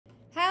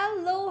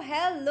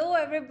hello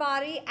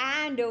everybody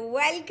and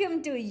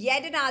welcome to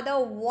yet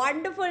another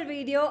wonderful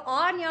video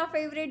on your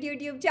favorite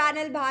YouTube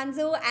channel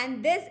Bhanzu,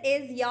 and this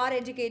is your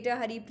educator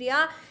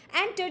Haripriya,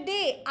 and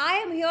today I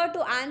am here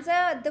to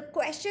answer the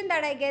question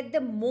that I get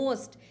the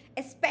most,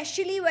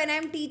 especially when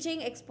I'm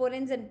teaching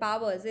exponents and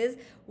powers, is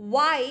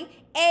why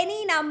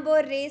any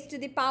number raised to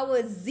the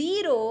power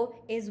 0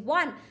 is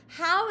 1.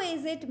 How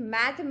is it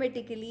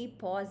mathematically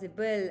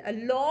possible? A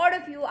lot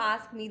of you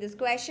ask me this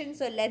question,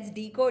 so let's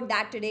decode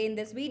that today in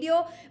this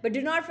video. But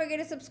do not forget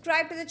to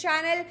subscribe to the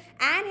channel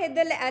and hit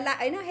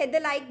the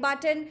like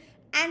button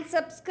and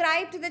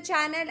subscribe to the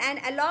channel, and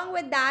along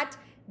with that,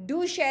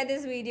 do share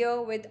this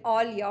video with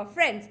all your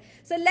friends.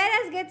 So let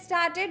us get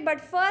started. But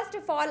first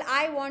of all,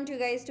 I want you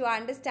guys to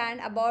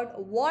understand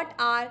about what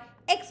are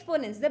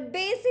exponents, the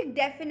basic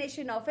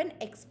definition of an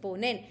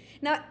exponent.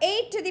 Now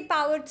 8 to the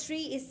power 3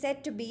 is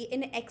said to be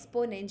in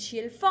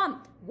exponential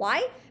form.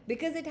 Why?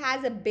 Because it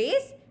has a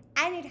base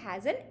and it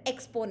has an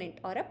exponent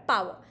or a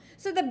power.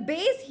 So the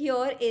base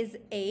here is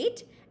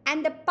 8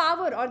 and the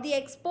power or the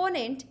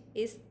exponent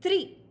is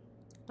 3.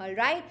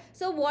 Alright,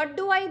 so what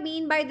do I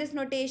mean by this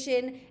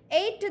notation?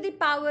 8 to the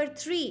power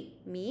 3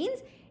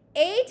 means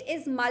 8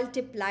 is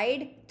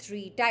multiplied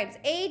 3 times.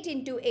 8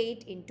 into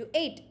 8 into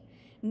 8.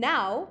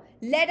 Now,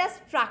 let us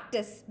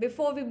practice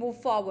before we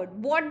move forward.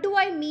 What do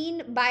I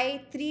mean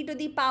by 3 to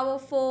the power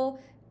 4?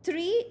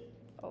 3,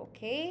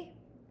 okay.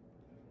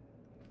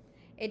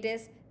 It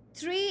is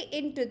 3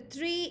 into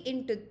 3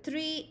 into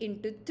 3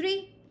 into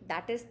 3.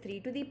 That is 3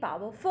 to the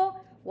power 4.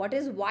 What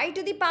is y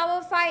to the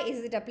power 5?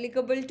 Is it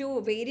applicable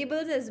to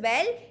variables as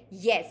well?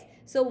 Yes.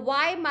 So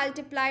y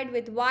multiplied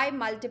with y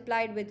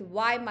multiplied with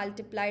y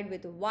multiplied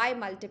with y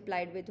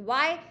multiplied with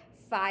y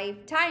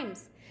 5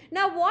 times.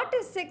 Now what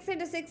is 6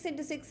 into 6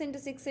 into 6 into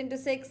 6 into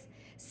 6?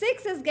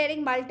 6 is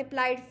getting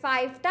multiplied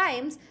 5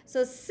 times.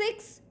 So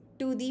 6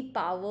 to the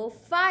power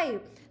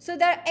 5. So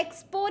the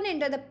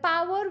exponent or the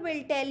power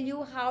will tell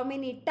you how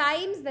many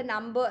times the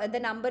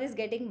number is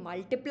getting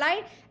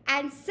multiplied,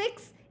 and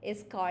 6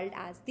 is called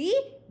as the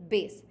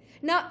base.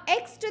 Now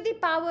x to the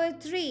power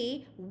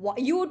 3,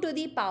 u to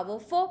the power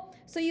 4.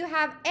 So you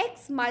have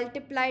x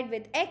multiplied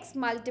with x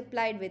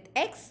multiplied with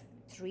x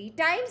 3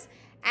 times,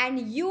 and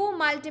u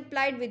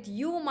multiplied with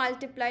u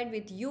multiplied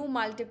with u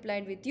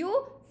multiplied with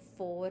u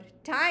 4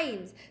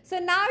 times. So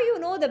now you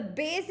know the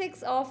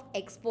basics of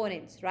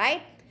exponents,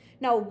 right?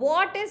 Now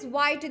what is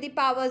y to the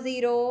power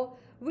 0?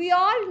 We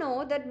all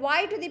know that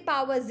y to the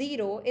power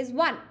 0 is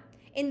 1.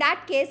 In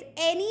that case,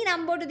 any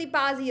number to the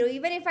power 0,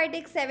 even if I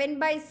take 7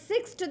 by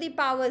 6 to the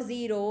power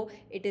 0,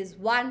 it is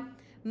 1.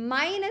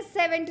 Minus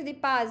 7 to the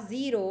power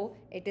 0,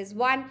 it is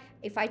 1.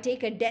 If I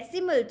take a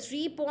decimal,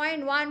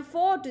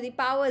 3.14 to the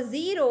power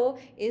 0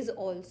 is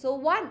also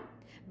 1.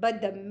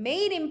 But the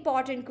main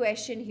important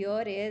question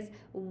here is,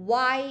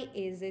 why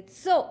is it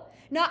so?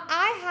 Now,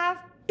 I have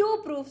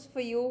two proofs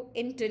for you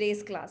in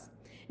today's class.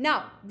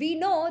 Now, we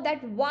know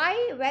that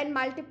y when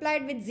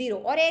multiplied with 0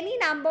 or any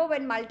number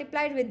when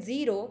multiplied with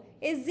 0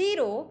 is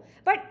 0.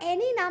 But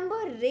any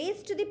number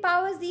raised to the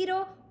power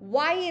 0,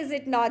 why is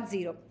it not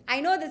 0?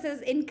 I know this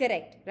is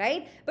incorrect,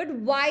 right? But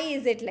why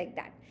is it like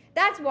that?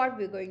 That's what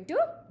we're going to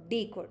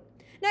decode.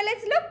 Now,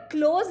 let's look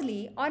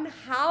closely on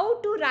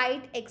how to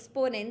write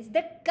exponents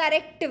the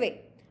correct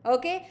way.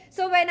 Okay,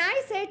 so when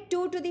I said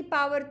 2 to the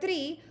power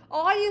 3,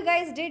 all you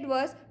guys did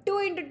was 2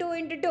 into 2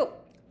 into 2.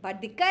 But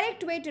the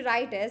correct way to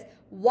write is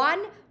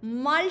 1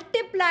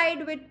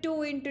 multiplied with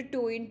 2 into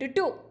 2 into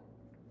 2.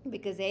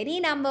 Because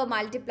any number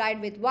multiplied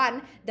with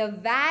 1, the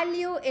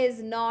value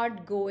is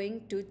not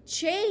going to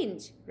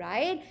change,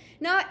 right?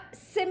 Now,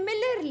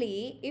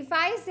 similarly, if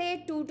I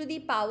say 2 to the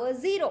power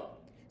 0,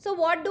 so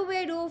what do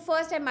we do?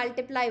 First, I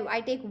multiply.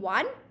 I take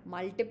 1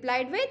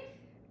 multiplied with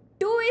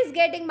 2 is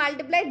getting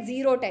multiplied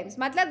 0 times.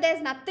 Matlab,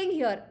 there's nothing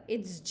here.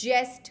 It's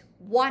just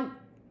 1.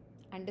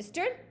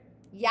 Understood?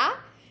 Yeah?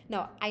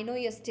 Now, I know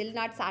you're still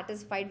not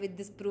satisfied with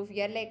this proof.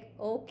 You're like,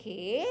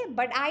 okay,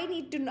 but I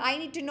need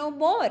to know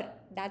more.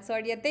 That's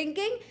what you're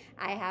thinking.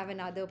 I have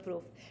another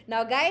proof.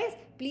 Now, guys,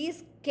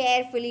 please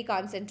carefully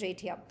concentrate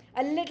here.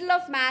 A little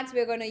of maths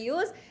we're going to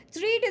use.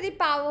 3 to the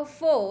power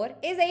 4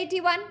 is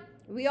 81.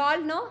 We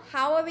all know.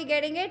 How are we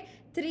getting it?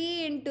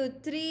 3 into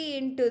 3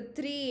 into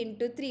 3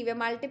 into 3. We're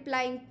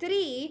multiplying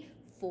 3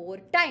 4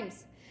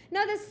 times.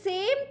 Now, the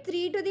same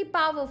 3 to the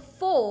power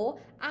 4,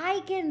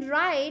 I can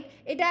write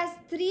it as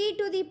 3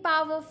 to the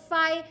power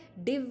 5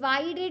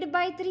 divided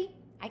by 3.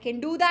 I can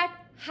do that.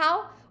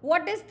 How?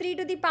 What is 3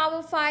 to the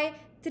power 5?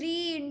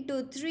 3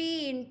 into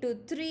 3 into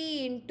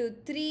 3 into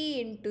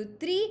 3 into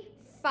 3,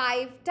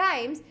 5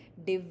 times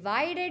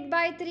divided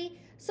by 3.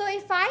 So,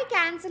 if I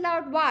cancel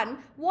out 1,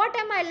 what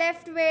am I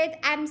left with?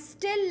 I'm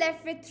still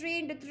left with 3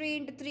 into 3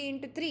 into 3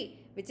 into 3,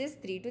 which is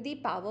 3 to the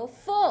power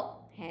 4.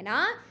 है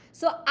ना?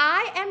 So,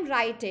 I am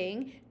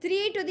writing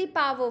 3 to the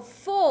power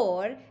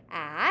 4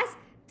 as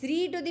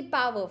 3 to the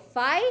power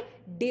 5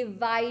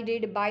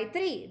 divided by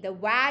 3. The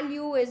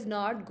value is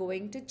not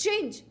going to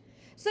change.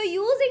 So,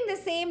 using the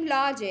same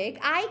logic,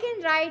 I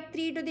can write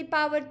 3 to the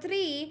power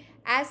 3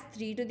 as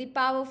 3 to the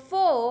power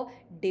 4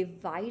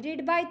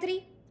 divided by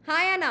 3.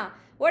 Hi Anna,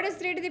 what is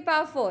 3 to the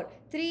power 4?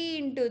 3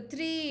 into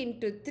 3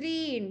 into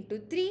 3 into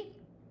 3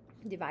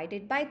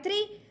 divided by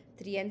 3.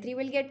 3 and 3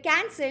 will get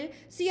cancelled.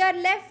 So you are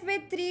left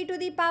with 3 to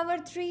the power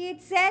 3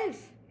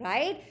 itself.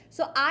 Right?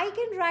 So I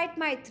can write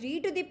my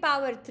 3 to the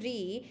power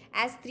 3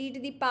 as 3 to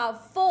the power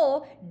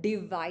 4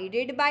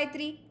 divided by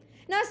 3.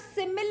 Now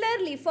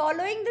similarly,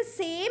 following the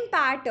same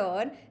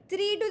pattern,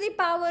 3 to the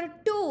power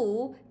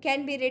 2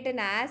 can be written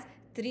as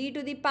 3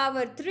 to the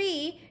power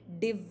 3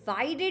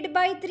 divided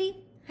by 3.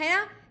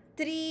 है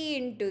 3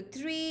 into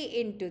 3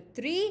 into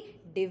 3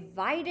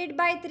 divided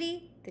by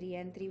 3. 3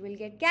 and 3 will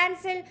get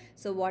cancelled.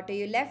 So what are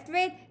you left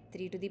with?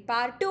 3 to the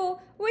power 2,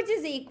 which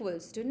is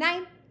equals to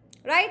 9.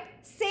 Right?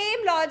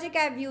 Same logic I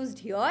have used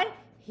here,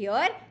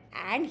 here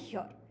and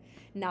here.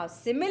 Now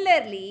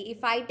similarly,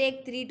 if I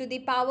take 3 to the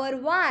power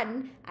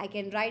 1, I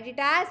can write it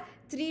as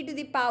 3 to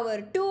the power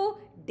 2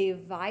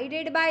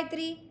 divided by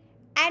 3.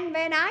 And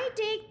when I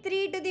take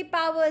 3 to the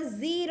power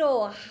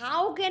 0,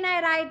 how can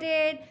I write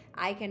it?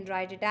 I can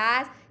write it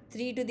as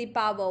 3 to the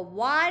power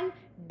 1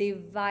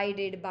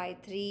 divided by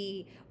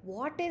 3.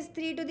 What is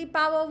 3 to the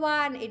power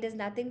 1? It is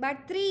nothing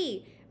but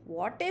 3.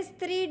 What is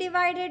 3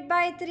 divided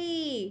by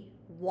 3?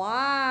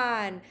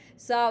 1.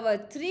 So our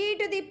 3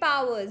 to the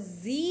power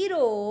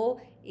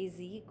 0 is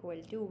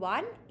equal to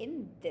 1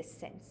 in this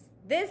sense.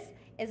 This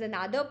is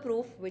another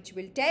proof which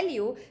will tell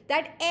you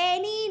that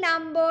any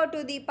number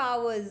to the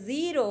power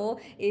 0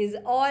 is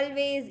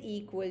always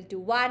equal to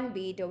 1,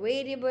 be it a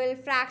variable,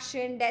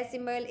 fraction,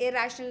 decimal,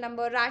 irrational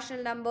number,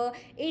 rational number,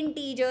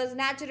 integers,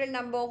 natural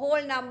number,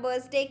 whole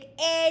numbers. Take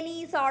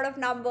any sort of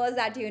numbers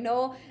that you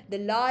know, the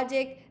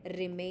logic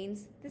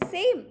remains the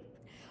same.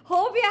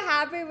 Hope you are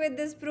happy with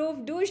this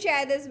proof. Do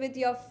share this with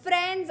your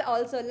friends.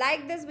 Also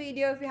like this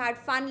video if you had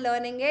fun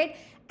learning it.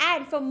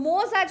 And for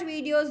more such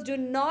videos, do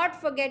not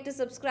forget to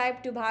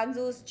subscribe to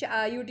Bhanzu's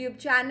YouTube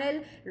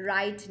channel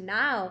right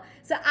now.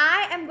 So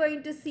I am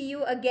going to see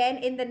you again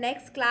in the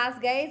next class,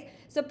 guys.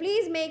 So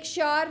please make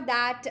sure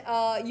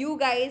that you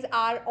guys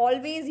are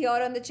always here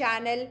on the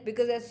channel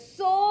because there's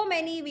so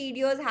many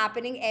videos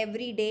happening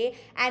every day.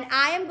 And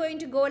I am going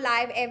to go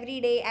live every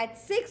day at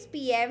 6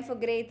 p.m. for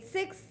grade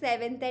 6,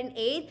 7th and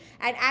 8th.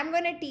 And I'm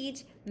going to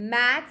teach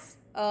maths,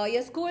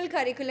 your school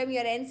curriculum,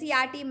 your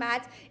NCERT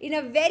maths in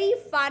a very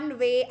fun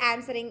way,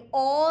 answering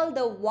all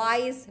the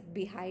whys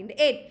behind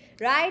it,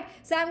 right?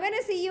 So I'm going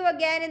to see you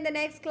again in the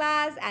next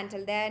class.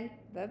 Until then,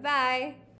 bye-bye.